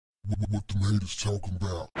What the haters talking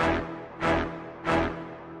about?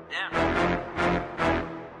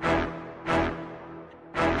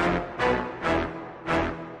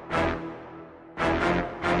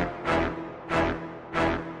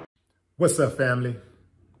 What's up, family?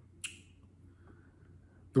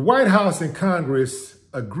 The White House and Congress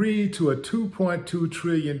agreed to a $2.2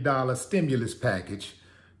 trillion stimulus package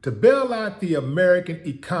to bail out the American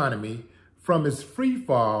economy from its free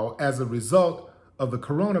fall as a result of the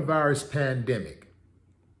coronavirus pandemic.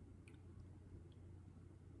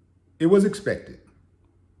 It was expected.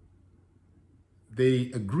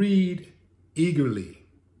 They agreed eagerly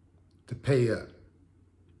to pay up.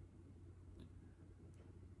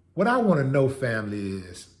 What I want to know, family,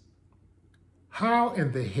 is how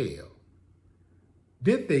in the hell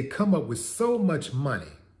did they come up with so much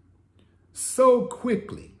money so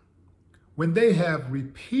quickly when they have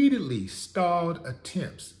repeatedly stalled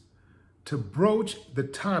attempts to broach the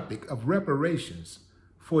topic of reparations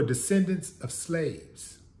for descendants of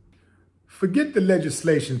slaves? Forget the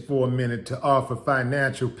legislation for a minute to offer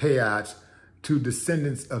financial payouts to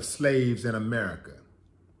descendants of slaves in America.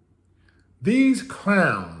 These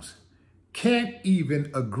clowns can't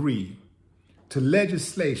even agree to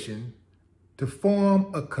legislation to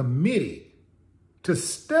form a committee to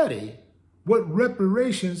study what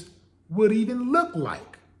reparations would even look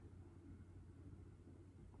like.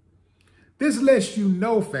 This lets you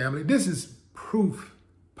know, family, this is proof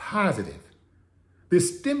positive.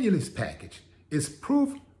 This stimulus package is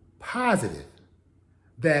proof positive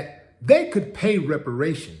that they could pay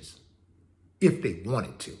reparations if they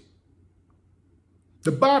wanted to.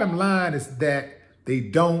 The bottom line is that they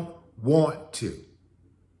don't want to.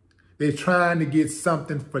 They're trying to get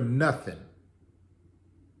something for nothing.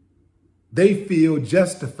 They feel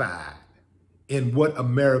justified in what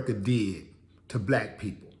America did to black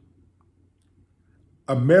people.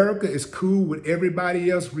 America is cool with everybody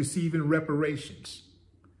else receiving reparations.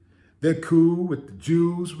 They're cool with the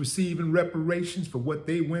Jews receiving reparations for what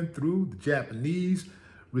they went through, the Japanese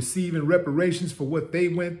receiving reparations for what they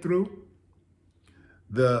went through,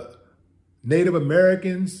 the Native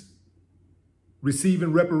Americans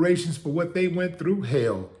receiving reparations for what they went through.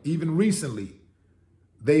 Hell, even recently,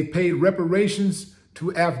 they paid reparations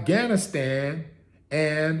to Afghanistan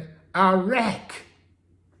and Iraq.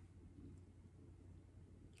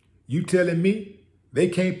 You telling me they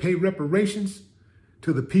can't pay reparations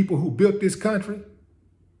to the people who built this country?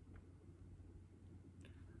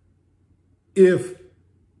 If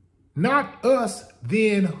not us,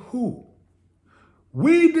 then who?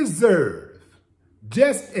 We deserve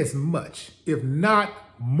just as much, if not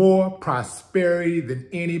more, prosperity than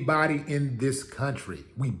anybody in this country.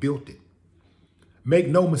 We built it. Make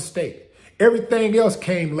no mistake. Everything else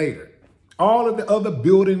came later. All of the other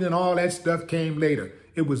building and all that stuff came later.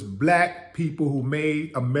 It was black people who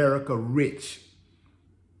made America rich.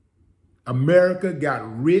 America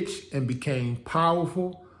got rich and became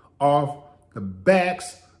powerful off the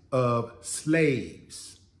backs of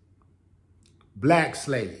slaves. Black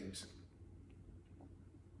slaves.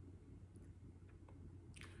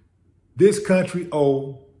 This country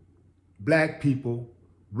owes black people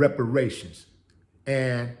reparations,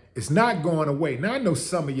 and it's not going away. Now, I know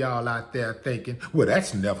some of y'all out there thinking, well,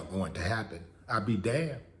 that's never going to happen. I'll be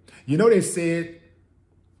damned. You know, they said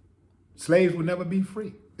slaves would never be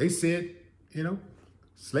free. They said,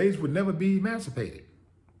 slaves would never be emancipated.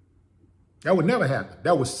 That would never happen.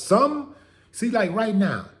 That was some, see, like right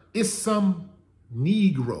now, it's some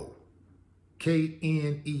Negro,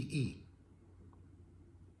 K-N-E-E.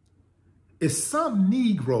 It's some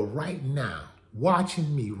Negro right now,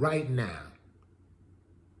 watching me right now,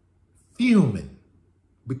 fuming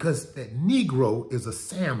because that Negro is a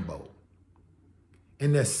Sambo.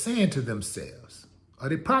 And they're saying to themselves, or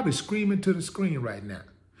they're probably screaming to the screen right now,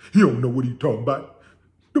 "You don't know what he's talking about.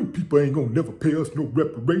 Them people ain't gonna never pay us no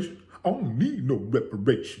reparations. I don't need no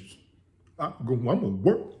reparations. I'm gonna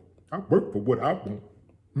work. I work for what I want.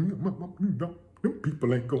 Them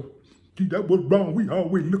people ain't gonna. See, that was wrong. We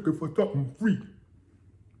always looking for something free."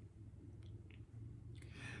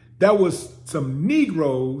 That was some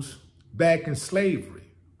Negroes back in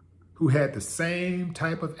slavery who had the same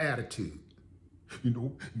type of attitude.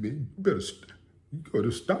 Man, you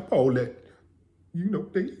gotta stop all that.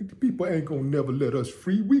 The people ain't gonna never let us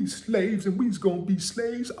free. We slaves, and we's gonna be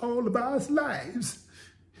slaves all of our lives.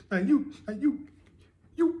 Now you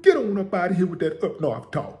get on up out of here with that up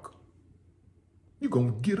north talk. You're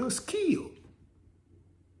gonna get us killed.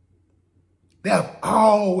 There have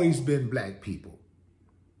always been black people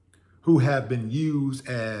who have been used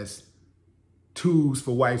as tools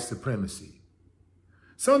for white supremacy.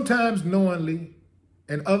 Sometimes knowingly,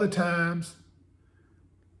 and other times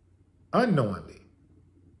unknowingly.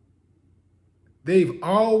 They've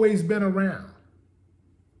always been around.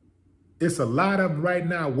 It's a lot of them right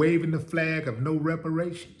now waving the flag of no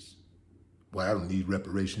reparations. Well, I don't need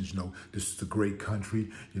reparations. This is a great country.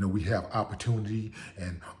 We have opportunity,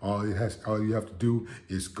 and all you have to do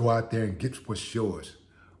is go out there and get what's yours.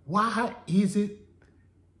 Why is it,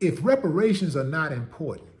 if reparations are not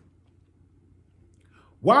important,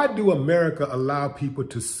 why do America allow people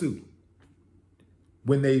to sue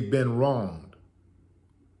when they've been wronged?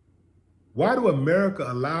 Why do America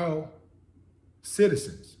allow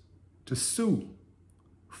citizens to sue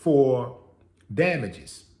for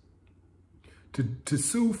damages, to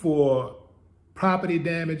sue for property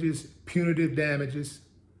damages, punitive damages,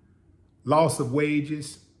 loss of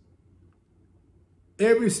wages,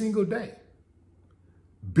 every single day?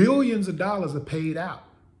 Billions of dollars are paid out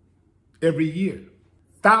every year.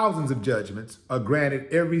 Thousands of judgments are granted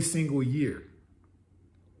every single year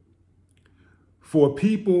for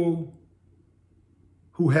people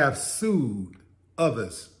who have sued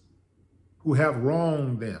others, who have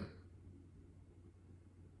wronged them.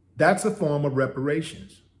 That's a form of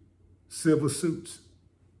reparations, civil suits.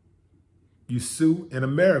 You sue in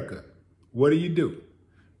America. What do?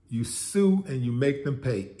 You sue and you make them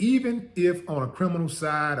pay. Even if on a criminal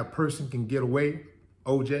side, a person can get away,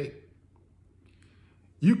 OJ,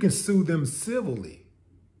 you can sue them civilly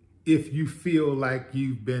if you feel like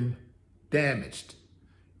you've been damaged,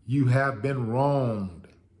 you have been wronged.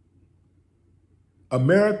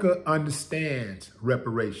 America understands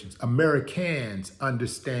reparations. Americans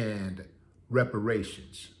understand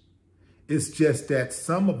reparations. It's just that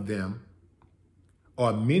some of them,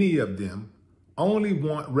 or many of them, only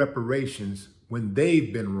want reparations when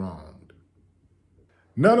they've been wronged.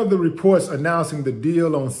 None of the reports announcing the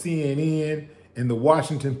deal on CNN, in the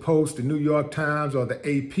Washington Post, the New York Times, or the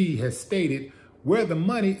AP has stated where the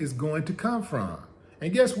money is going to come from.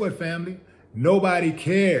 And guess what, family? Nobody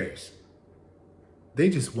cares. They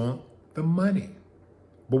just want the money.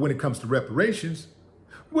 But when it comes to reparations,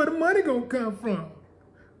 where the money gonna come from?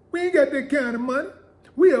 We ain't got that kind of money.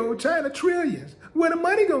 We owe China trillions. Where the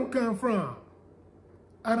money gonna come from?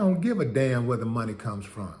 I don't give a damn where the money comes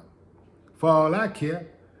from. For all I care,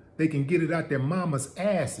 they can get it out their mama's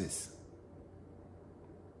asses.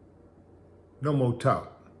 No more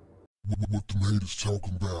talk. What the haters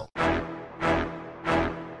talking about?